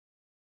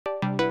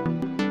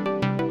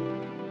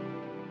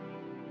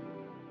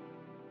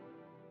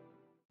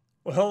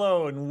Well,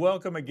 hello and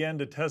welcome again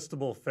to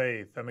Testable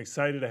Faith. I'm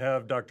excited to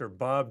have Dr.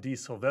 Bob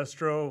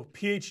DiSilvestro,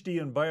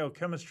 PhD in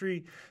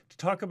biochemistry, to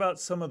talk about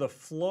some of the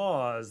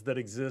flaws that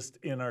exist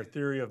in our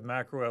theory of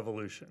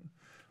macroevolution.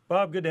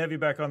 Bob, good to have you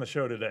back on the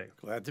show today.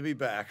 Glad to be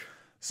back.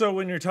 So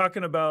when you're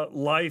talking about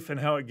life and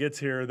how it gets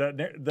here,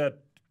 that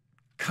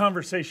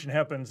conversation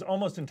happens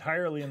almost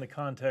entirely in the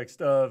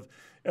context of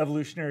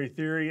evolutionary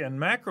theory, and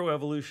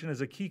macroevolution is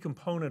a key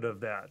component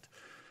of that.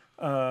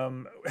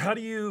 How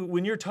do you,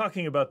 when you're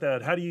talking about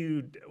that,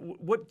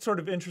 what sort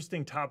of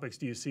interesting topics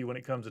do you see when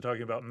it comes to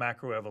talking about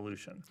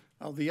macroevolution?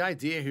 Well, the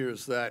idea here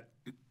is that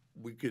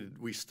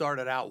we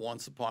started out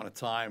once upon a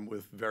time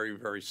with very,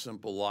 very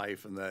simple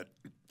life, and that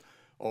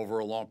over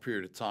a long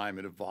period of time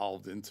it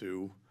evolved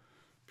into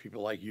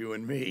people like you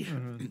and me.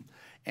 Mm-hmm.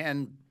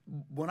 And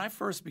when I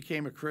first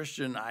became a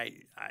Christian,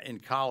 in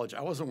college,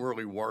 I wasn't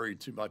really worried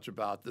too much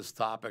about this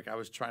topic. I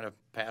was trying to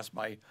pass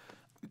my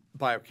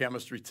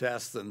biochemistry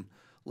test, and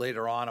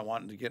later on, I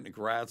wanted to get into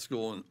grad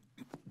school and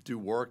do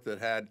work that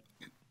had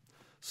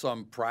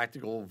some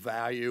practical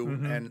value,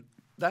 and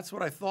that's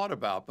what I thought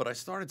about. But I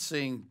started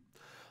seeing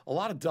a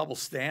lot of double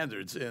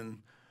standards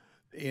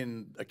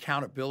in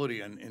accountability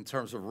and in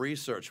terms of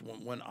research.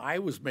 When I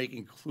was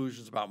making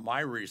conclusions about my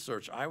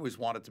research, I always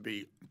wanted to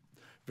be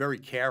very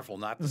careful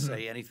not to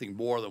say anything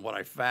more than what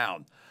I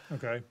found.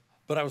 Okay.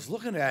 But I was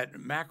looking at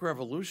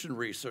macroevolution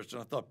research,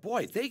 and I thought,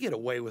 boy, they get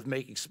away with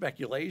making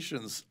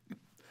speculations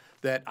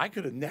that I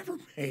could have never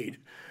made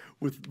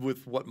with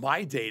what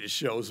my data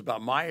shows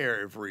about my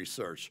area of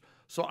research.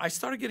 So I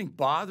started getting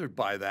bothered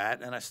by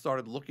that, and I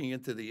started looking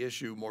into the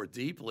issue more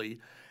deeply,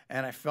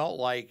 and I felt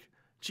like,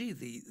 gee,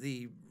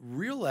 the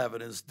real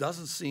evidence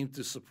doesn't seem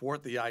to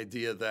support the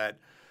idea that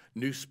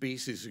new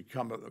species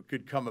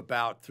could come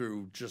about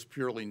through just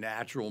purely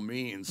natural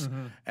means,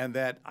 and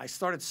that I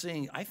started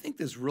seeing, I think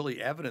there's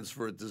really evidence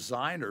for a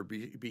designer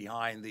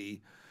behind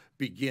the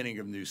beginning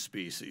of new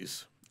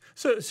species.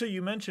 So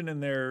you mentioned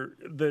in there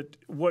that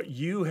what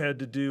you had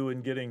to do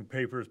in getting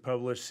papers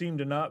published seemed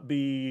to not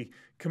be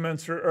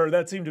commensurate, or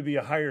that seemed to be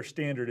a higher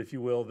standard, if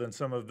you will, than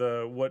some of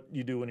what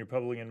you do when you're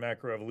publishing in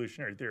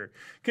macroevolutionary theory.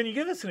 Can you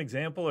give us an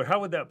example, or how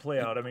would that play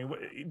out? I mean,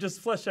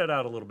 just flesh that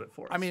out a little bit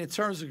for us. I mean, in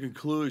terms of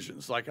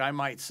conclusions, like I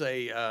might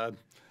say, I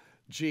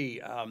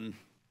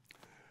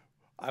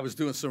was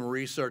doing some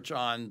research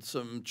on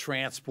some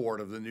transport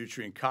of the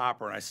nutrient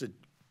copper, and I said,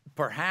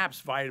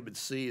 perhaps vitamin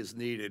C is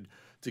needed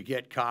to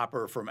get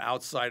copper from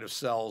outside of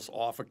cells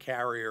off a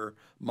carrier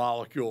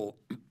molecule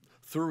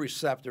through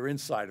receptor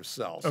inside of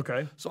cells.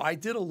 Okay. So I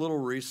did a little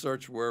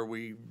research where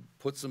we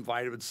put some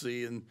vitamin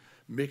C and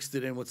mixed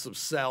it in with some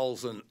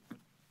cells, and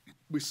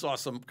we saw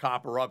some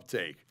copper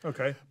uptake.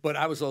 Okay. But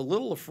I was a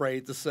little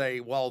afraid to say,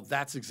 well,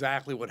 that's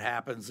exactly what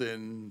happens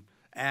in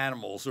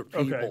animals or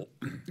people,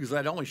 because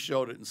I'd only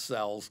showed it in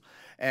cells,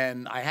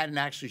 and I hadn't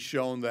actually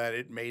shown that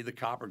it made the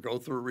copper go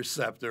through a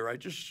receptor. I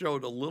just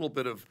showed a little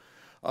bit of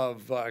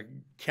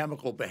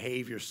chemical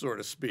behavior, so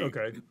to speak.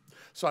 Okay.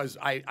 So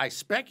I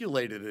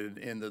speculated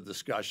in the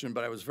discussion,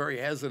 but I was very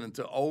hesitant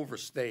to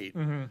overstate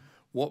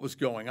what was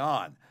going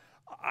on.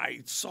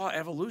 I saw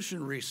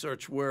evolution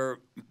research where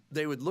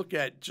they would look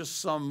at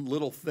just some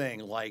little thing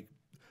like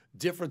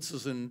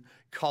differences in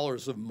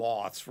colors of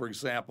moths, for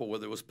example, where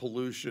there was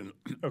pollution.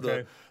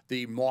 Okay.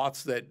 The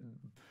moths that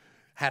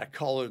had a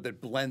color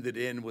that blended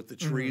in with the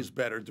trees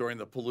better during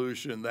the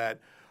pollution, that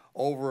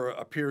over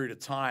a period of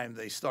time,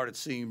 they started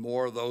seeing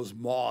more of those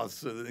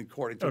moths,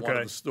 according to one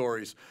of the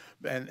stories.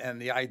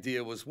 And the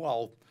idea was,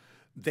 well,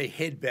 they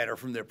hid better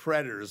from their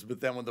predators,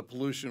 but then when the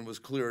pollution was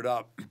cleared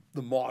up,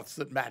 the moths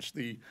that matched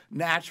the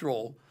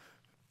natural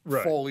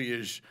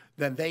foliage,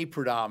 then they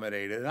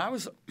predominated. And I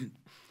was,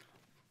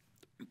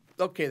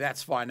 okay,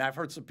 that's fine. I've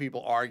heard some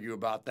people argue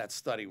about that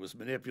study was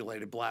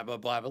manipulated, blah, blah,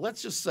 blah, but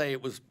let's just say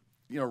it was,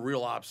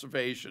 real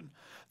observation.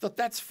 I thought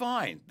that's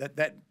fine,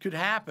 that could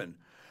happen.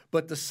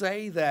 But to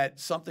say that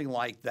something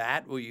like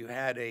that, where you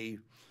had a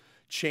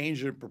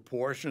change in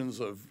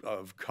proportions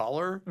of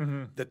color,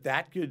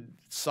 that could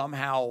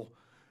somehow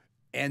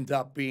end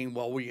up being,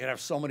 well, we have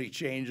so many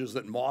changes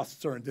that moths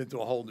turned into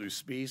a whole new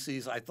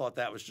species, I thought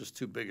that was just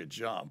too big a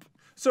jump.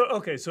 So,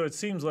 okay, so it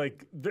seems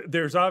like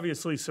there's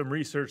obviously some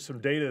research, some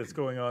data that's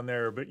going on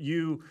there, but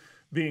you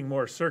being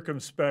more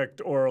circumspect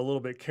or a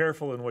little bit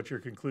careful in what your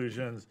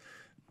conclusions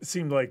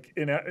seemed like,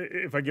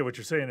 if I get what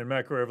you're saying, in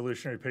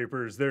macroevolutionary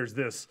papers, there's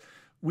this,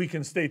 we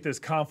can state this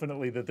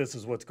confidently that this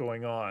is what's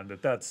going on,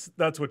 that's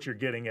what you're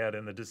getting at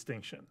in the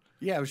distinction.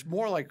 Yeah, it was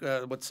more like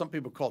what some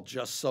people call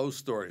just so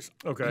stories.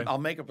 Okay. I'll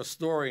make up a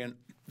story and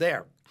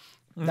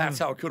that's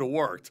how it could have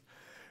worked.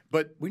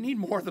 But we need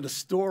more than a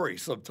story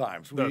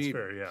sometimes. That's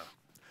fair, yeah.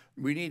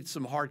 We need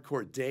some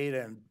hardcore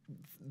data, and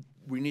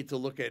we need to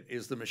look at,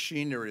 is the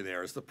machinery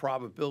there? Is the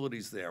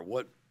probabilities there?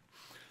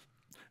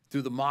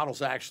 Do the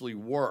models actually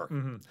work?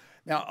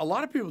 Now, a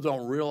lot of people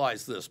don't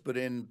realize this, but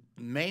in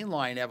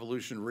mainline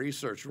evolution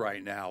research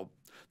right now,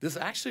 there's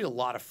actually a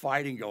lot of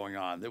fighting going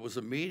on. There was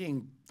a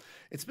meeting,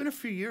 it's been a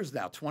few years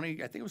now, I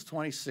think it was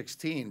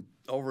 2016,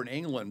 over in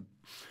England,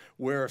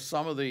 where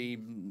some of the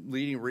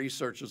leading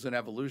researchers in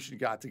evolution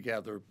got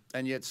together,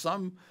 and yet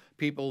some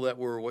people that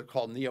were what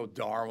called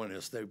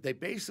neo-Darwinists,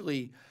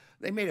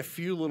 they made a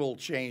few little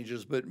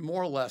changes, but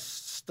more or less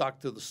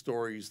stuck to the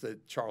stories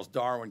that Charles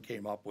Darwin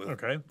came up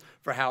with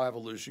for how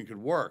evolution could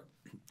work.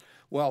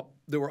 Well,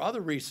 there were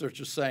other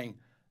researchers saying,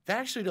 that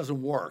actually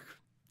doesn't work.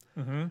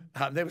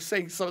 They were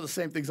saying some of the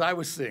same things I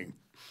was saying.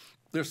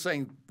 They're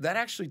saying that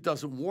actually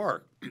doesn't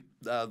work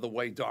the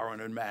way Darwin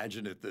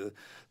imagined it, the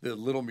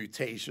little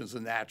mutations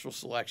and natural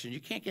selection. You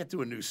can't get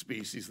to a new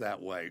species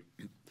that way.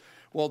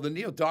 Well, the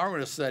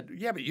neo-Darwinists said,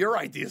 yeah, but your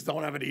ideas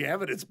don't have any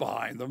evidence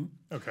behind them.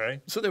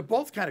 Okay. So they're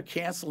both kind of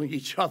canceling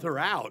each other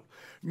out.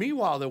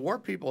 Meanwhile, there were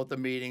people at the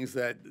meetings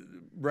that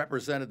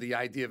represented the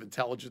idea of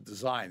intelligent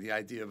design, the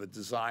idea of a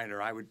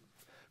designer. I would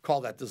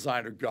call that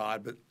designer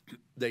God, but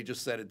they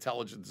just said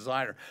intelligent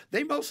designer.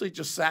 They mostly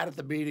just sat at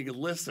the meeting and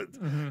listened,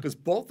 because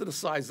both of the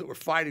sides that were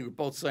fighting were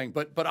both saying,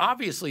 but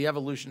obviously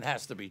evolution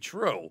has to be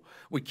true.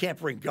 We can't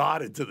bring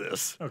God into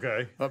this,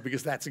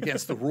 because that's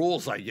against the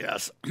rules, I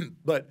guess.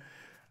 But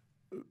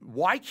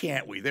why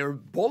can't we?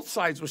 Both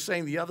sides were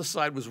saying the other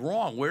side was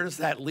wrong. Where does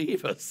that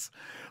leave us?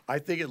 I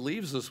think it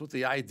leaves us with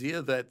the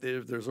idea that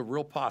there's a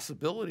real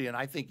possibility, and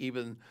I think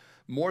even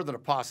more than a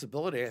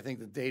possibility, I think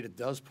the data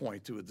does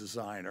point to a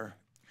designer.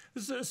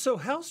 So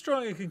how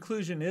strong a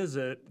conclusion is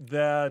it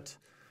that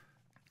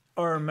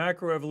our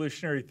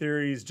macroevolutionary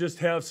theories just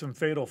have some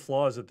fatal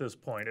flaws at this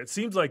point? It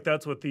seems like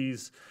that's what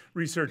these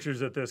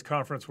researchers at this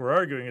conference were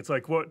arguing. It's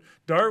like what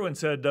Darwin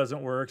said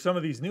doesn't work. Some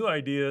of these new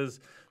ideas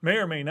may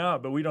or may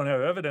not, but we don't have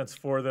evidence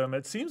for them.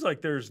 It seems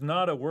like there's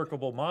not a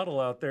workable model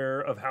out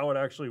there of how it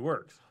actually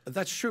works.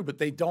 That's true, but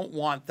they don't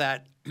want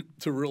that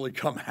to really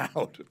come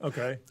out.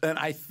 Okay. And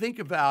I think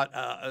about,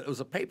 it was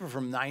a paper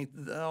from in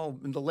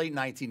the late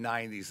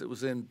 1990s. It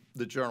was in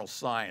the journal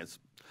Science.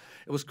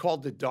 It was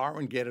called Did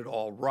Darwin Get It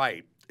All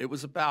Right? It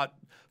was about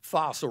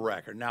fossil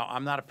record. Now,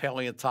 I'm not a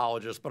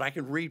paleontologist, but I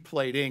can read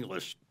plain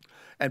English.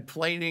 And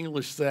plain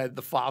English said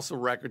the fossil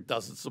record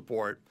doesn't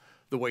support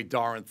the way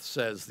Darwin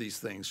says these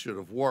things should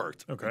have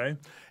worked. Okay.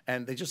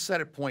 And they just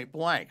said it point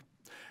blank.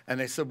 And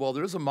they said, well,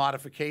 there's a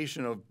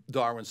modification of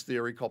Darwin's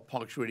theory called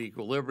punctuated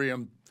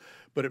equilibrium,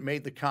 but it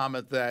made the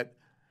comment that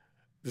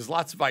there's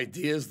lots of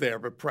ideas there,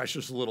 but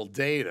precious little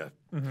data.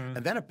 And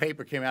then a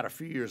paper came out a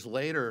few years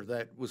later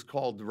that was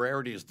called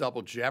Rarity is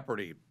Double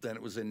Jeopardy. Then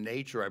it was in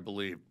Nature, I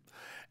believe.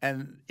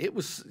 And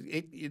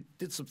it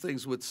did some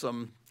things with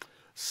some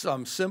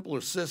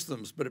simpler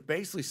systems, but it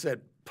basically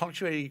said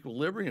punctuated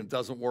equilibrium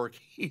doesn't work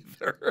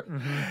either.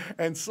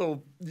 And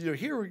so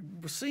here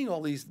we're seeing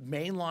all these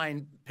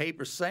mainline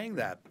papers saying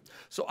that.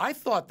 So I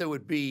thought there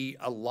would be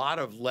a lot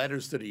of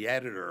letters to the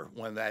editor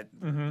when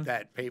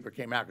that paper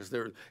came out, because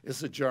this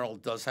is a journal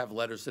that does have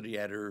letters to the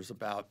editors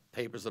about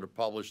papers that are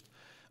published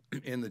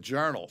in the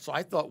journal. So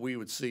I thought we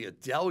would see a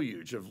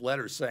deluge of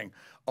letters saying,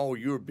 oh,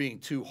 you're being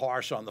too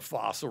harsh on the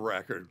fossil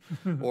record,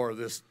 or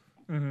this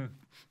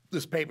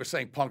paper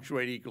saying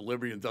punctuated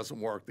equilibrium doesn't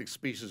work. The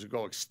species will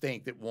go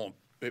extinct. It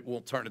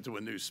won't turn into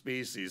a new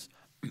species.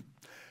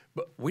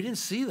 But we didn't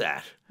see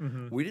that.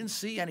 We didn't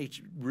see any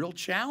real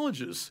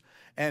challenges.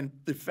 And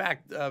in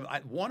fact,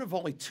 one of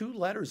only 2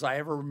 letters I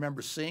ever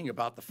remember seeing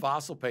about the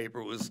fossil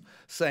paper was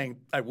saying,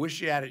 I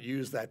wish you hadn't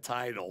used that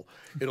title.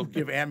 It'll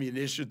give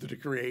ammunition to the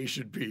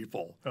creation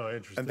people. Oh,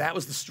 interesting. And that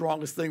was the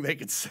strongest thing they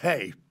could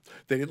say.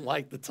 They didn't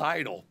like the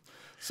title.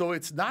 So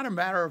it's not a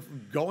matter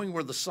of going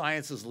where the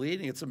science is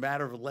leading. It's a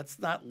matter of let's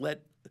not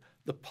let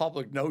the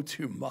public know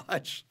too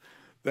much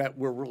that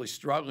we're really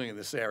struggling in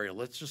this area.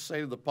 Let's just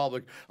say to the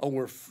public,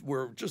 oh,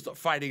 we're just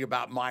fighting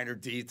about minor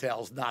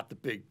details, not the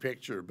big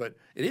picture. But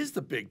it is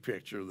the big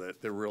picture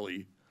that they're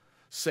really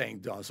saying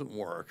doesn't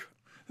work.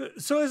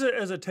 So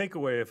as a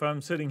takeaway, if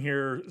I'm sitting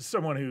here,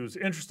 someone who's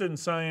interested in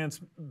science,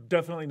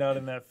 definitely not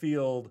in that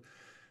field,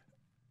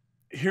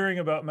 hearing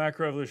about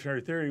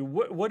macroevolutionary theory,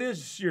 what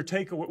is your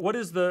takeaway? What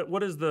is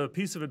the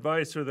piece of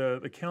advice or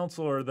the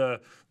counsel or the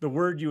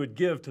word you would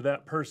give to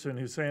that person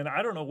who's saying,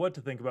 I don't know what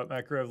to think about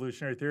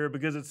macroevolutionary theory,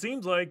 because it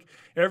seems like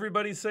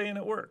everybody's saying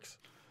it works?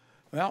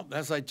 Well,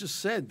 as I just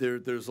said,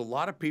 there's a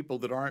lot of people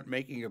that aren't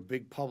making a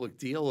big public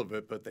deal of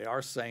it, but they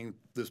are saying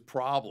there's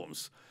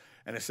problems.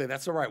 And I say,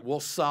 that's all right,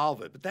 we'll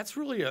solve it. But that's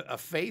really a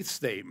faith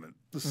statement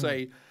to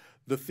say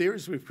the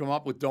theories we've come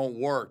up with don't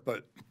work,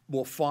 but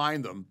we'll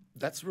find them.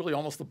 That's really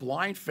almost a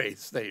blind faith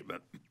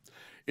statement.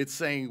 It's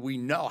saying we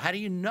know. How do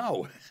you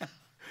know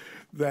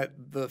that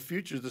the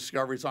future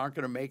discoveries aren't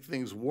going to make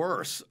things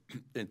worse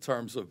in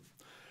terms of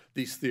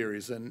these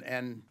theories?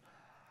 And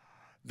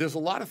there's a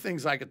lot of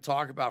things I could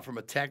talk about from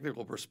a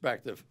technical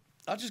perspective.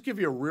 I'll just give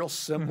you a real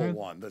simple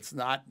one that's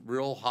not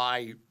real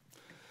high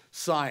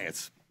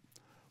science.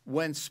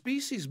 When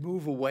species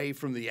move away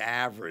from the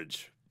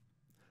average,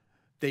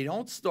 they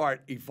don't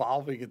start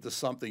evolving into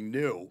something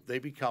new. They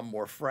become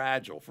more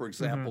fragile. For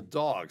example,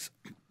 dogs.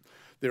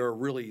 there are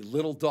really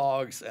little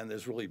dogs and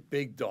there's really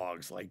big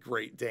dogs like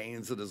Great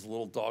Danes, and there's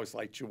little dogs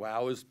like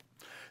Chihuahuas.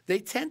 They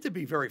tend to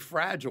be very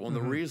fragile, and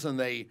the reason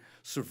they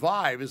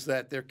survive is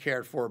that they're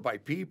cared for by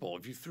people.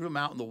 If you threw them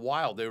out in the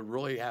wild, they would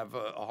really have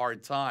a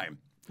hard time.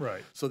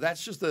 Right. So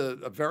that's just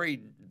a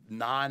very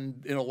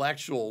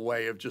non-intellectual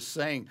way of just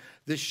saying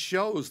this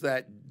shows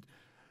that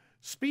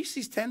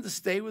species tend to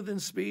stay within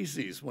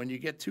species. When you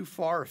get too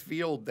far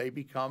afield, they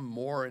become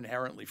more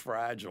inherently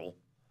fragile.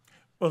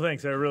 Well,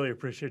 thanks. I really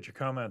appreciate your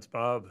comments,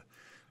 Bob.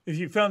 If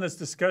you found this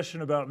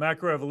discussion about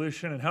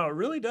macroevolution and how it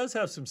really does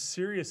have some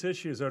serious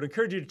issues, I would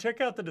encourage you to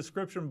check out the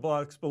description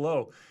box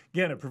below.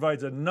 Again, it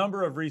provides a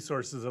number of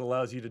resources that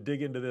allows you to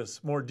dig into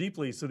this more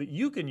deeply so that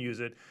you can use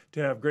it to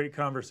have great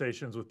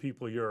conversations with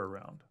people you're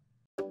around.